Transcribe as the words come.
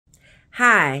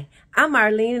Hi, I'm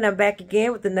Arlene and I'm back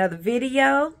again with another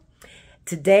video.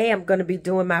 Today I'm going to be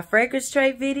doing my fragrance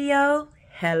tray video.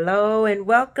 Hello and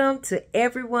welcome to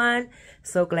everyone.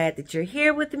 So glad that you're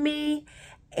here with me,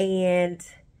 and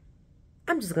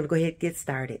I'm just going to go ahead and get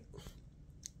started.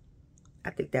 I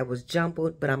think that was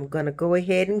jumbled, but I'm going to go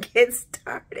ahead and get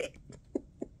started.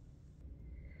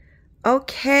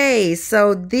 Okay,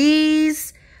 so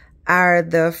these are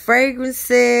the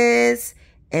fragrances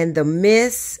and the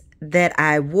mists that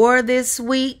I wore this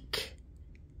week.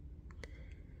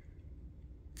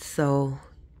 So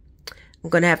I'm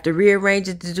going to have to rearrange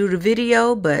it to do the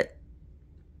video, but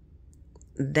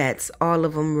that's all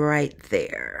of them right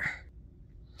there.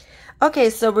 Okay,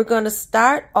 so we're going to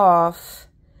start off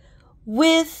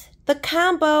with the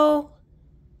combo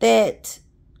that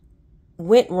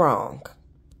went wrong.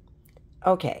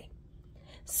 Okay,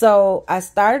 so I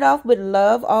started off with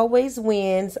Love Always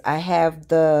Wins. I have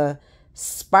the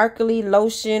sparkly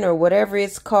lotion or whatever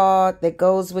it's called that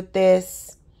goes with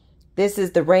this. This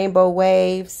is the Rainbow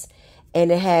Waves,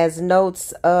 and it has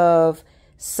notes of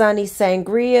Sunny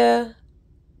Sangria,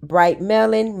 Bright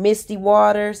Melon, Misty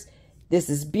Waters. This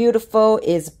is beautiful.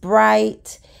 It's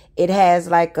bright. It has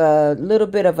like a little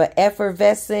bit of an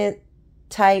effervescent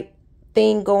type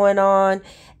thing going on,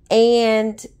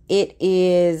 and it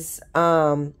is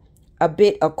a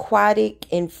bit aquatic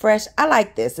and fresh. I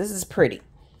like this. This is pretty.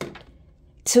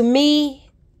 To me,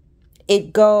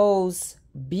 it goes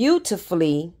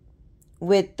beautifully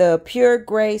with the Pure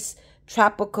Grace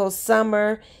Tropical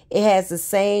Summer. It has the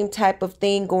same type of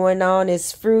thing going on.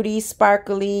 It's fruity,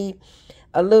 sparkly,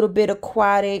 a little bit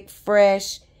aquatic,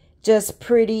 fresh, just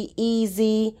pretty,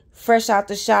 easy, fresh out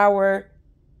the shower.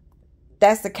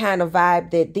 That's the kind of vibe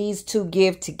that these two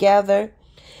give together.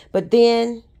 But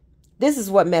then, this is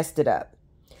what messed it up.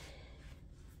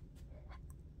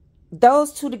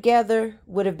 Those two together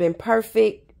would have been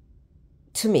perfect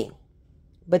to me.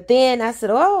 But then I said,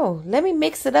 oh, let me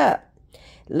mix it up.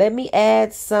 Let me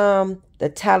add the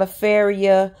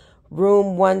Taliaferro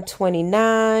Room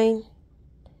 129.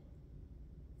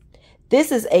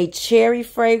 This is a cherry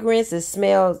fragrance. It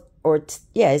smells,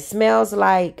 it smells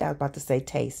like, I was about to say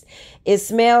taste. It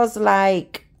smells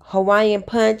like Hawaiian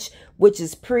Punch, which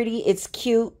is pretty. It's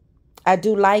cute. I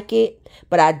do like it,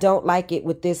 but I don't like it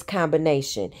with this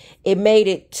combination. It made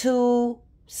it too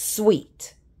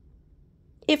sweet.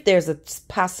 If there's a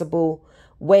possible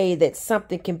way that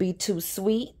something can be too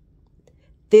sweet,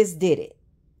 this did it.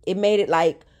 It made it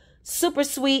like super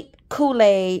sweet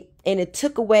Kool-Aid, and it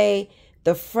took away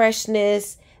the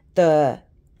freshness, the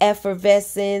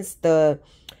effervescence, the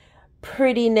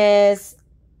prettiness,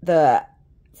 the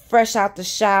fresh out the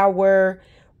shower,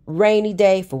 rainy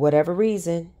day for whatever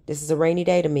reason. This is a rainy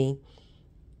day to me.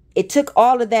 It took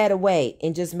all of that away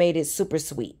and just made it super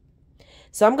sweet.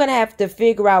 So I'm going to have to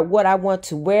figure out what I want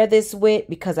to wear this with,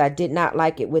 because I did not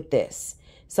like it with this.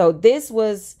 So this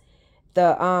was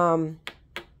the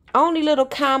only little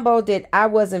combo that I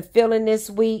wasn't feeling this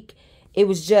week. It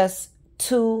was just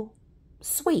too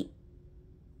sweet.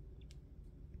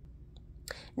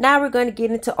 Now we're going to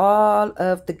get into all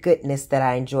of the goodness that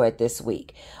I enjoyed this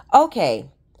week. Okay,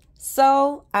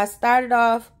 so I started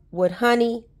off with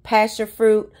Honey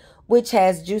Passionfruit, which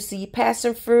has juicy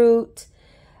passion fruit,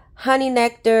 honey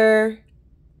nectar,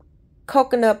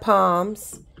 coconut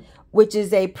palms, which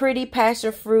is a pretty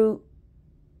passion fruit,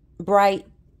 bright,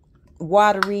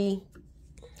 watery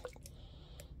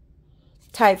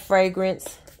type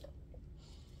fragrance.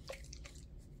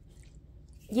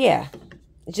 Yeah,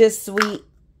 just sweet,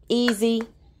 easy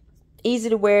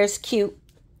to wear. It's cute.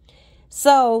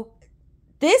 So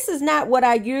this is not what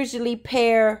I usually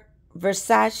pair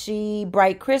Versace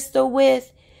Bright Crystal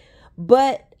with,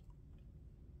 but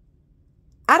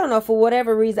I don't know, for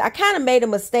whatever reason, I kind of made a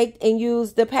mistake and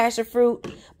used the passion fruit,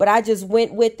 but I just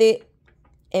went with it.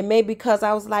 And maybe because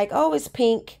I was like, oh, it's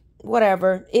pink,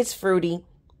 whatever, it's fruity,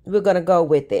 we're going to go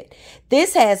with it.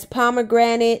 This has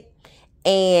pomegranate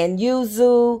and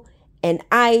yuzu and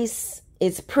ice.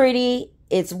 It's pretty,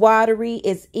 it's watery,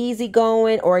 it's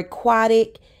easygoing or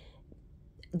aquatic.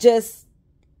 Just,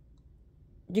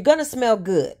 you're going to smell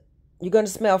good. You're going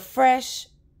to smell fresh,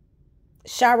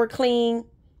 shower clean.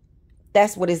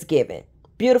 That's what it's giving.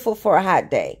 Beautiful for a hot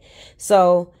day.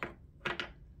 So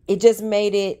it just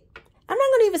made it, I'm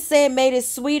not going to even say it made it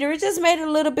sweeter. It just made it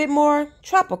a little bit more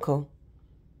tropical.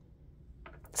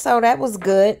 So that was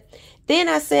good. Then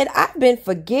I said, I've been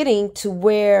forgetting to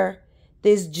wear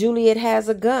this Juliette Has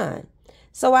a Gun.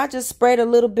 So I just sprayed a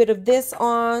little bit of this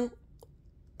on.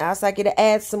 I was like, it'll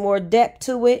add some more depth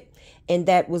to it. And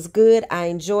that was good. I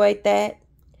enjoyed that.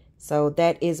 So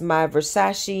that is my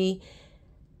Versace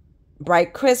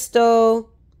Bright Crystal,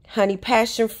 Honey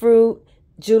Passionfruit,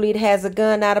 Juliette Has a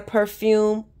Gun out of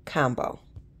Perfume combo.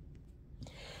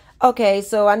 Okay,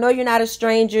 so I know you're not a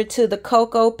stranger to the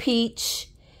Coco Peach,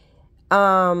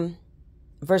 Versace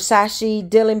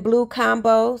Dylan Blue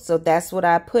combo. So that's what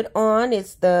I put on.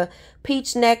 It's the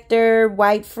peach nectar,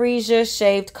 white freesia,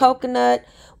 shaved coconut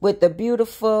with the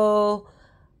beautiful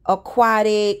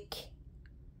aquatic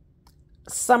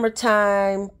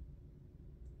summertime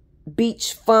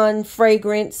beach fun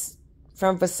fragrance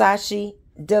from Versace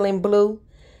Dylan Blue.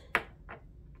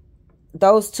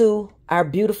 Those two are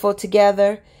beautiful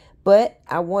together, but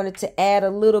I wanted to add a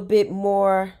little bit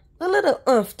more, a little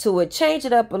oomph to it, change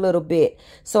it up a little bit.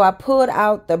 So I pulled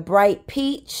out the Bright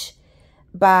Peach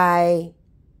by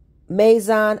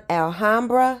Maison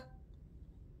Alhambra.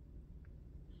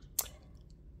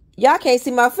 Y'all can't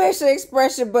see my facial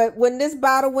expression, but when this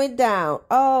bottle went down,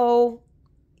 oh,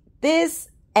 this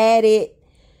added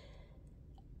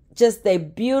just a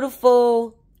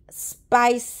beautiful,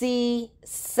 spicy,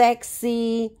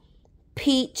 sexy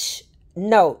peach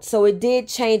note. So it did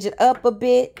change it up a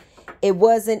bit. It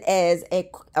wasn't as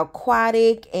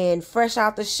aquatic and fresh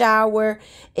out the shower.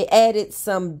 It added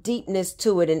some deepness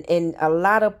to it and a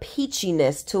lot of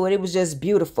peachiness to it. It was just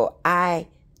beautiful. I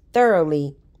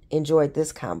thoroughly enjoyed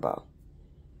this combo.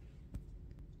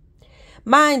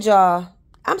 Mind y'all,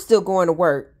 I'm still going to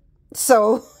work.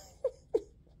 So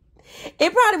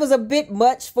it probably was a bit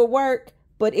much for work,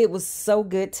 but it was so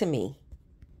good to me.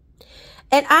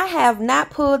 And I have not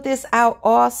pulled this out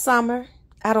all summer.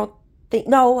 I don't think,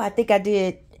 no, I think I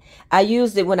did. I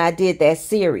used it when I did that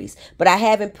series, but I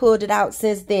haven't pulled it out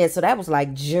since then. So that was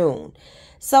like June.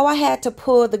 So I had to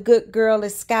pull the Good Girl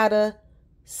Escada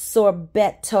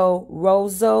Sorbetto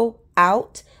Rosso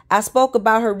out. I spoke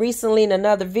about her recently in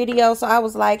another video. So I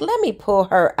was like, let me pull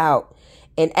her out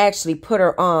and actually put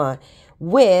her on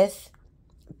with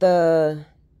the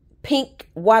Pink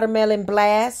Watermelon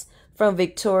Blast from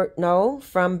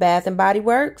from Bath and Body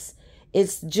Works.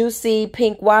 It's juicy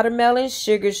pink watermelon,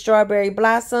 sugar strawberry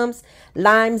blossoms,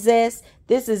 lime zest.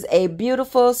 This is a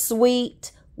beautiful,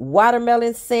 sweet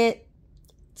watermelon scent.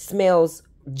 Smells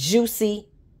juicy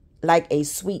like a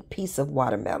sweet piece of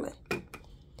watermelon.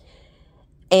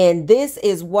 And this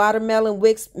is watermelon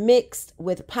mixed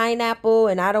with pineapple.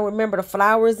 And I don't remember the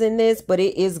flowers in this, but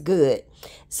it is good.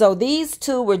 So these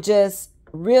two were just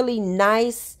really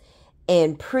nice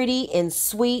and pretty and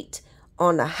sweet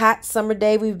on a hot summer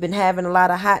day. We've been having a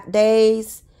lot of hot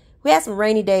days. We had some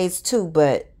rainy days too,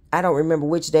 but I don't remember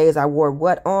which days I wore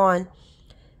what on.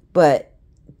 But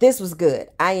this was good.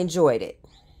 I enjoyed it.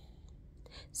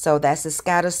 So that's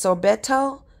Escada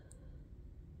Sorbetto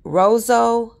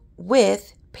Rosso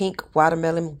with Pink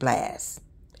Watermelon Blast.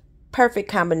 Perfect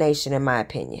combination in my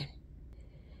opinion.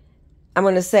 I'm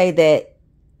going to say that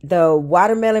the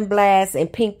Watermelon Blast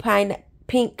and Pink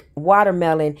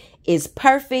Watermelon is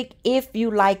perfect if you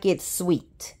like it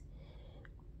sweet.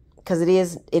 Because it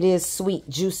is sweet,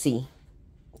 juicy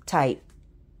type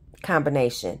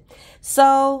combination.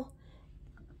 So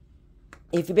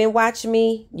if you've been watching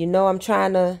me, you know I'm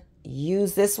trying to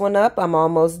use this one up. I'm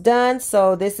almost done.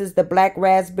 So this is the Black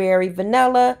Raspberry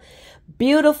Vanilla.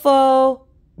 Beautiful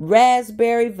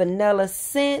raspberry vanilla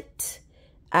scent.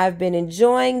 I've been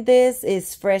enjoying this.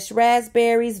 It's fresh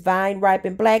raspberries, vine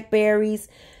ripened blackberries,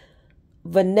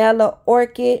 vanilla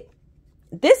orchid.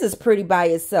 This is pretty by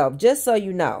itself, just so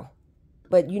you know.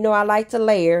 But you know I like to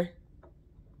layer.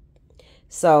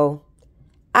 So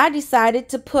I decided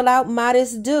to pull out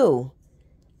Modest Deux.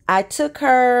 I took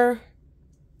her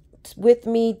with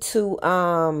me to,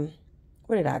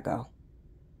 where did I go?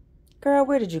 Girl,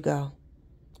 where did you go?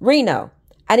 Reno.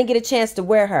 I didn't get a chance to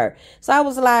wear her. So I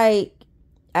was like,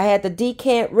 I had the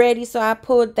decant ready, so I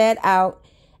pulled that out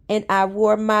and I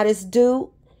wore Modest Deux.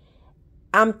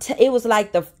 It was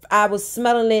like I was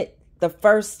smelling it the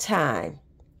first time.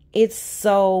 It's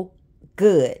so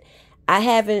good. I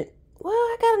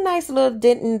got a nice little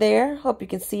dent in there. Hope you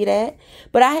can see that.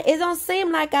 But it don't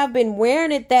seem like I've been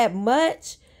wearing it that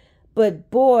much.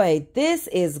 But boy, this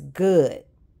is good.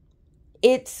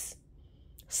 It's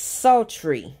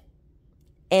sultry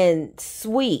and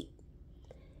sweet.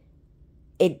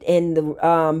 And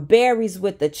the berries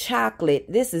with the chocolate.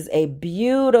 This is a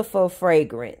beautiful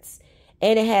fragrance.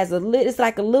 And it has it's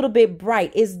like a little bit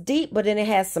bright. It's deep, but then it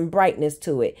has some brightness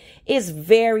to it. It's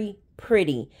very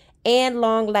pretty and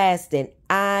long lasting.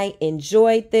 I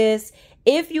enjoyed this.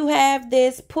 If you have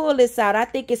this, pull this out. I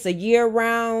think it's a year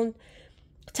round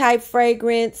type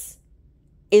fragrance.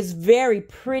 It's very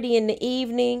pretty in the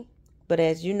evening. But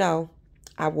as you know,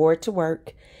 I wore it to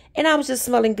work. And I was just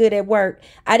smelling good at work.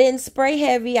 I didn't spray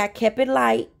heavy. I kept it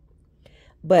light.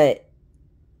 But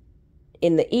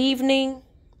in the evening.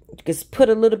 You can put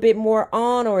a little bit more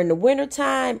on, or in the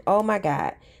wintertime. Oh my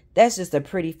God. That's just a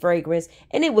pretty fragrance.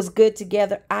 And it was good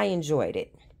together. I enjoyed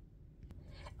it.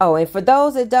 Oh, and for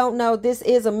those that don't know, this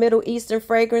is a Middle Eastern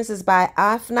fragrance. It's by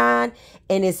Afnan,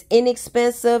 and it's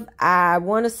inexpensive. I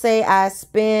want to say I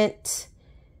spent,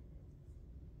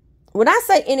 when I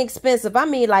say inexpensive, I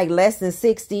mean like less than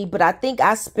 60, but I think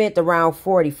I spent around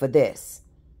 40 for this.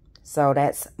 So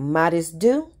that's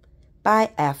Deux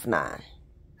by Afnan.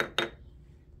 And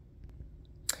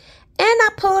I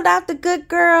pulled out the good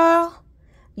girl,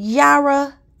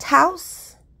 Yara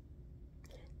Tous.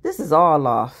 This is all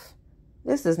off.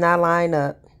 This does not line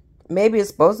up. Maybe it's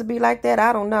supposed to be like that.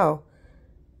 I don't know.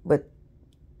 But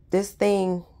this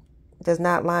thing does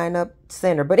not line up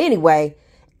center. But anyway,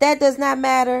 that does not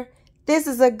matter. This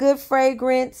is a good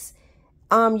fragrance.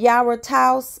 Yara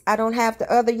Tous. I don't have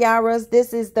the other Yaras.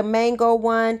 This is the mango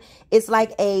one. It's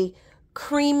like a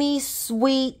creamy,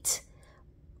 sweet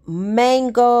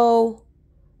mango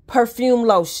perfume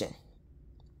lotion.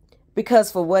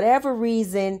 Because for whatever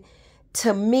reason,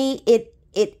 to me,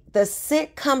 the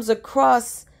scent comes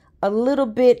across a little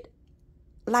bit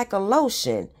like a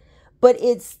lotion, but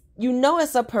it's, you know,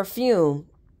 it's a perfume.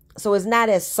 So it's not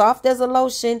as soft as a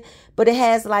lotion, but it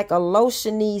has like a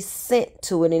lotiony scent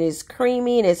to it, and it's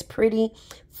creamy and it's pretty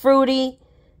fruity.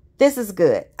 This is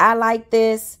good. I like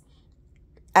this.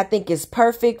 I think it's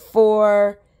perfect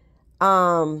for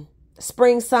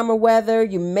spring, summer weather.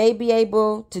 You may be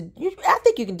able to, I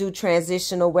think you can do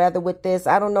transitional weather with this.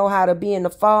 I don't know how to be in the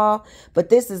fall, but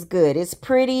this is good. It's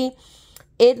pretty.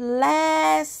 It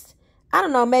lasts, I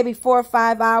don't know, maybe 4 or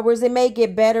 5 hours. It may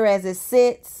get better as it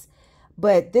sits,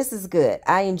 but this is good.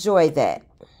 I enjoy that.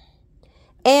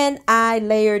 And I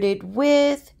layered it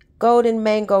with Golden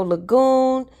Mango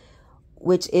Lagoon,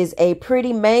 which is a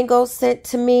pretty mango scent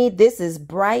to me. This is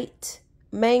bright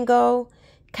mango.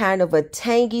 Kind of a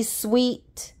tangy,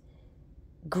 sweet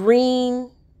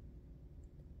green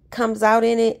comes out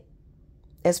in it.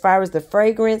 As far as the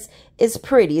fragrance, it's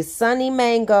pretty. It's sunny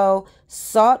mango,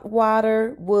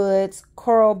 saltwater woods,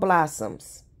 coral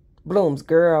blossoms. Blooms,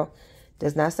 girl.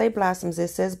 Does not say blossoms, it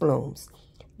says blooms.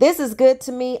 This is good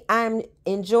to me. I'm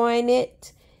enjoying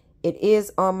it. It is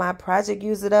on my project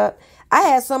Use It Up. I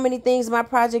had so many things in my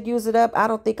project Use It Up. I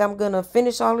don't think I'm going to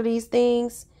finish all of these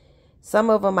things. Some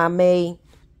of them I may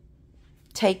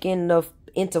take into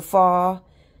fall,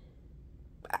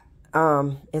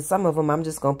 and some of them I'm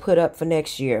just gonna put up for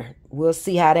next year. We'll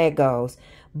see how that goes,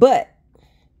 but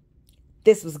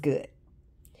this was good.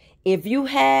 If you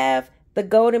have the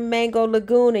Golden Mango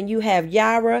Lagoon and you have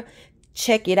Yara,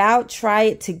 check it out, try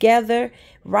it together.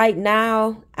 Right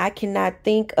now I cannot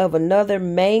think of another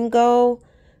mango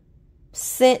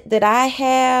scent that I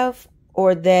have,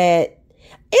 or that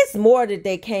it's more that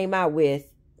they came out with.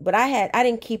 But I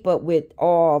didn't keep up with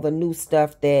all the new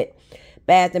stuff that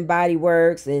Bath and Body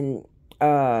Works and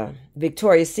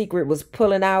Victoria's Secret was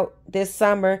pulling out this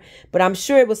summer. But I'm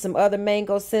sure it was some other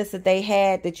mango scents that they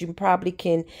had that you probably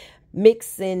can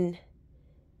mix and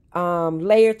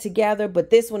layer together.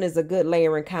 But this one is a good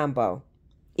layering combo.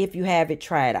 If you have it,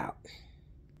 try it out.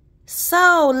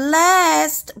 So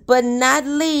last but not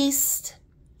least,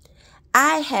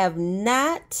 I have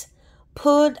not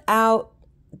pulled out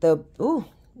the... Ooh.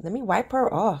 Let me wipe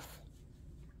her off.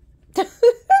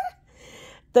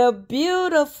 The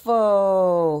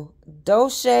beautiful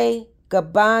Dolce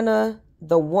Gabbana,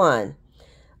 the one.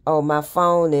 Oh, my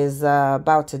phone is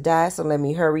about to die, so let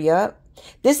me hurry up.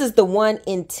 This is the one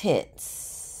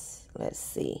Intense. Let's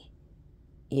see.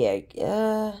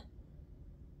 Yeah.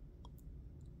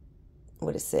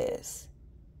 What it says.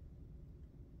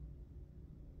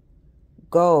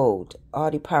 Gold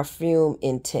Eau de Perfume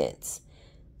Intense.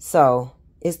 So...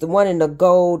 it's the one in the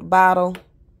gold bottle.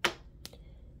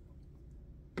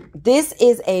 This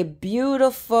is a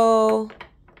beautiful,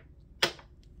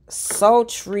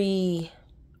 sultry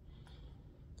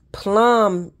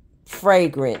plum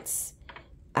fragrance.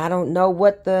 I don't know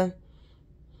what the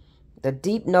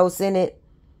deep notes in it.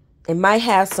 It might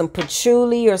have some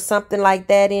patchouli or something like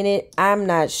that in it. I'm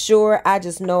not sure. I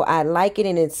just know I like it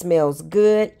and it smells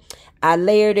good. I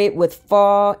layered it with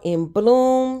Fall in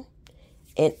Bloom,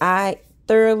 and I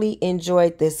thoroughly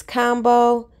enjoyed this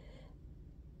combo.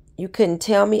 You couldn't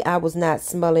tell me I was not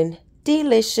smelling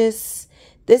delicious.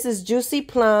 This is Juicy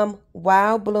Plum,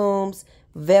 Wild Blooms,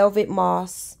 Velvet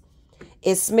Moss.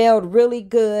 It smelled really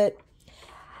good.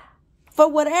 For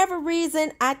whatever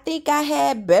reason, I think I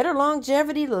had better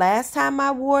longevity last time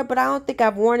I wore it, but I don't think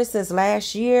I've worn it since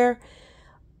last year.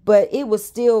 But it was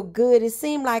still good. It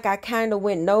seemed like I kind of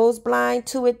went nose blind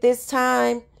to it this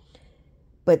time.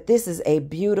 But this is a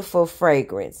beautiful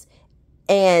fragrance.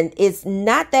 And it's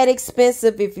not that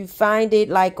expensive if you find it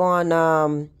like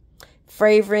on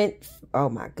Fragrance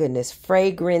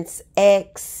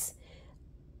X,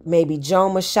 maybe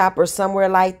Joma Shop or somewhere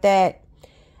like that.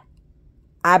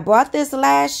 I bought this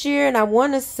last year and I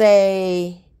want to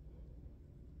say,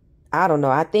 I don't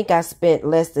know, I think I spent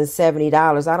less than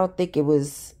 $70. I don't think it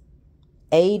was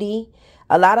 $80.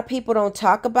 A lot of people don't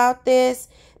talk about this,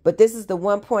 but this is the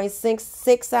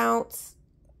 1.6 ounce,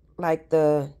 like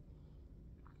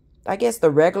I guess the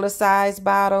regular size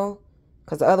bottle,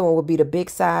 because the other one would be the big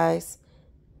size.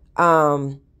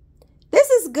 This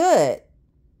is good.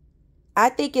 I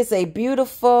think it's a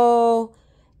beautiful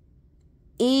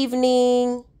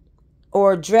evening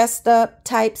or dressed up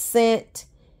type scent.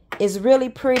 It's really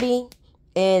pretty,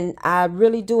 and I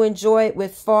really do enjoy it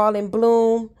with Fall in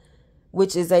Bloom,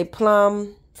 which is a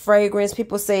plum fragrance.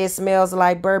 People say it smells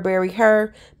like Burberry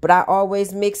Her, but I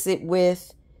always mix it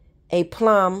with a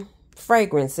plum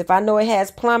fragrance. If I know it has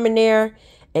plum in there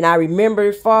and I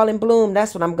remember Fall in Bloom,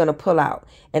 that's what I'm going to pull out.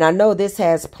 And I know this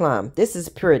has plum. This is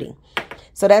pretty.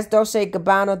 So that's Dolce &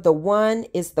 Gabbana. The one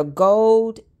is the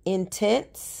Gold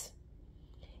Intense.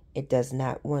 It does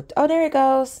not want to, oh, there it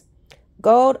goes.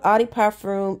 Gold Eau de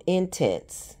Parfum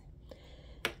Intense.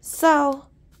 So,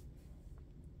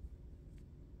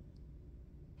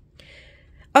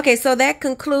 okay, so that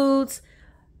concludes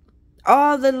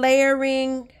all the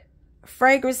layering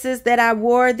fragrances that I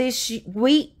wore this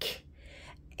week.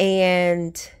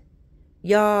 And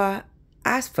y'all,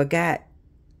 I forgot.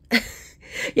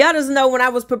 Y'all just know when I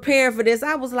was preparing for this,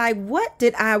 I was like, what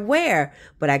did I wear?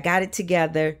 But I got it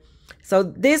together. So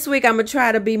this week, I'm going to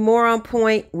try to be more on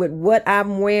point with what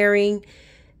I'm wearing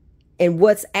and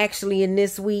what's actually in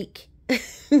this week.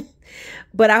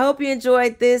 But I hope you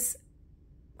enjoyed this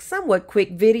somewhat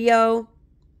quick video.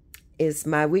 It's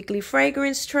my weekly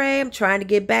fragrance tray. I'm trying to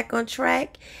get back on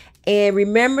track. And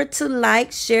remember to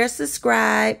like, share,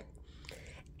 subscribe,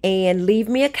 and leave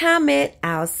me a comment.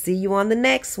 I'll see you on the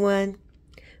next one.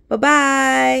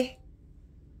 Bye-bye.